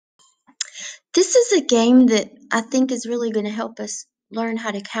This is a game that I think is really going to help us learn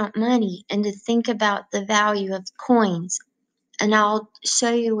how to count money and to think about the value of coins. And I'll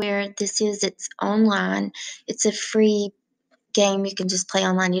show you where this is. It's online. It's a free game you can just play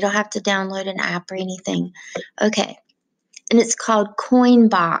online. You don't have to download an app or anything. Okay. And it's called Coin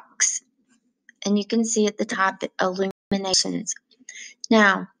Box. And you can see at the top illuminations.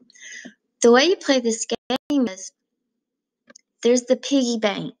 Now, the way you play this game is there's the piggy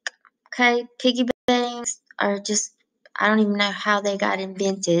bank. Okay? Piggy banks are just, I don't even know how they got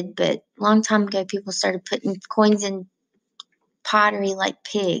invented, but a long time ago people started putting coins in pottery like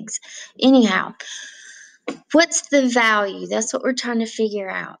pigs. Anyhow, what's the value? That's what we're trying to figure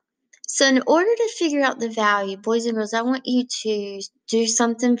out. So in order to figure out the value, boys and girls, I want you to do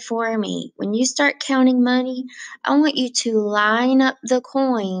something for me. When you start counting money, I want you to line up the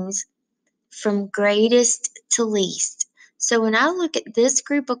coins from greatest to least. So when I look at this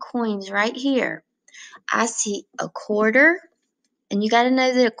group of coins right here, I see a quarter, and you got to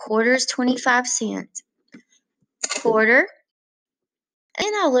know that a quarter is 25 cents. Quarter.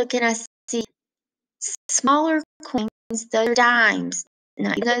 And I look and I see smaller coins, those are dimes.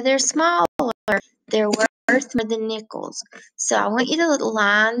 Now, even though they're smaller, they're worth more than nickels. So I want you to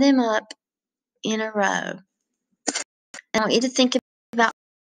line them up in a row. I want you to think about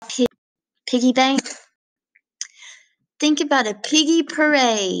piggy bank. Think about a piggy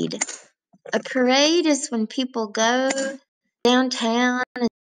parade. A parade is when people go downtown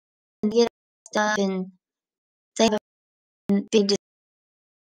and get stuff and they have a big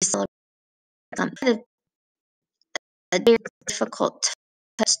celebration. A very difficult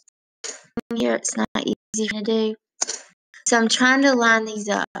touch here. It's not easy to do. So I'm trying to line these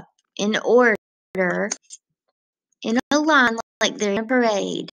up in order, in a line like they're in a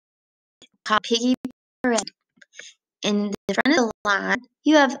parade, called piggy parade. In the front of the line,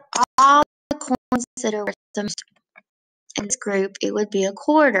 you have all the coins that are worth the most. In this group, it would be a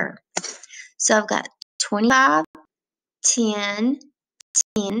quarter. So I've got 25, 10,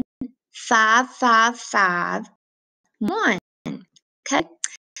 10, 5, 5, 5, 1. Okay?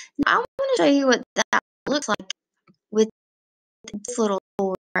 Now I want to show you what that looks like with this little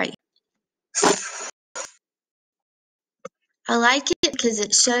board right here. I like it because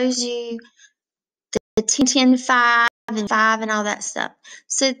it shows you the 10, 10, 5, and 5 and all that stuff.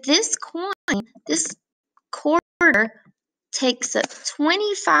 So this coin, this quarter, takes up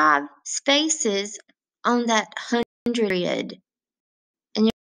 25 spaces on that 100 grid. And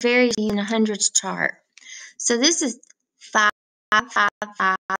you're very in a hundreds chart. So this is 5, 5, 5,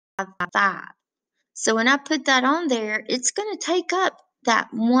 5, 5. So when I put that on there, it's going to take up that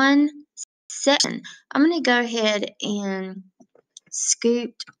one section. I'm going to go ahead and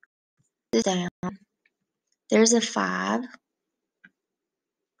scoot this down. There's a 5.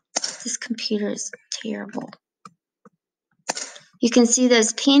 This computer is terrible. You can see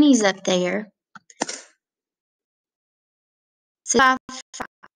those pennies up there. So 5, 5.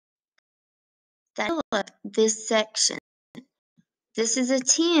 That up this section. This is a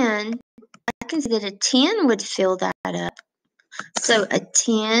 10. I can see that a 10 would fill that up. So a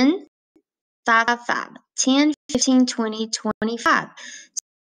 10, 5, 5, 10, 15, 20, 25.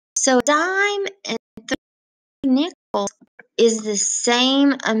 So a dime and 3 nickels is the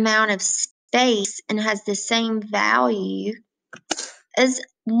same amount of space and has the same value as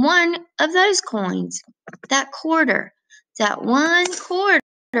one of those coins, that quarter. That one quarter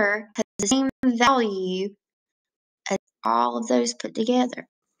has the same value as all of those put together.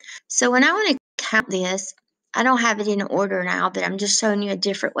 So when I want to count this, I don't have it in order now, but I'm just showing you a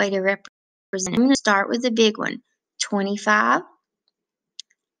different way to represent it. I'm going to start with the big one, 25,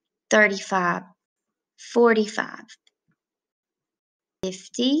 35, 45,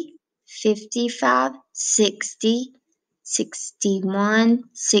 50, 55, 60, 61,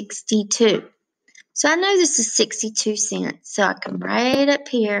 62. So I know this is 62 cents. So I come right up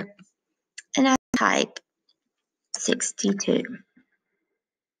here and I type 62.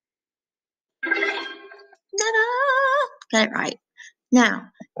 Ta-da! Got it right. Now,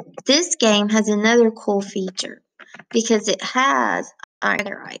 this game has another cool feature because it has, I got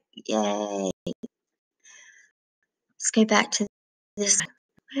it right. Yay. Let's go back to this.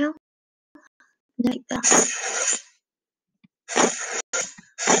 Well, like that.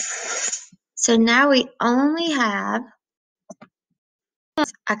 So now we only have,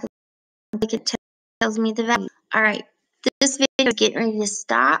 I can look, it tells me the value. All right, this video is getting ready to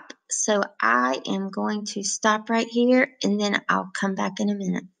stop, so I am going to stop right here and then I'll come back in a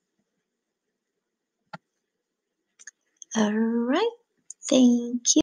minute. All right, thank you.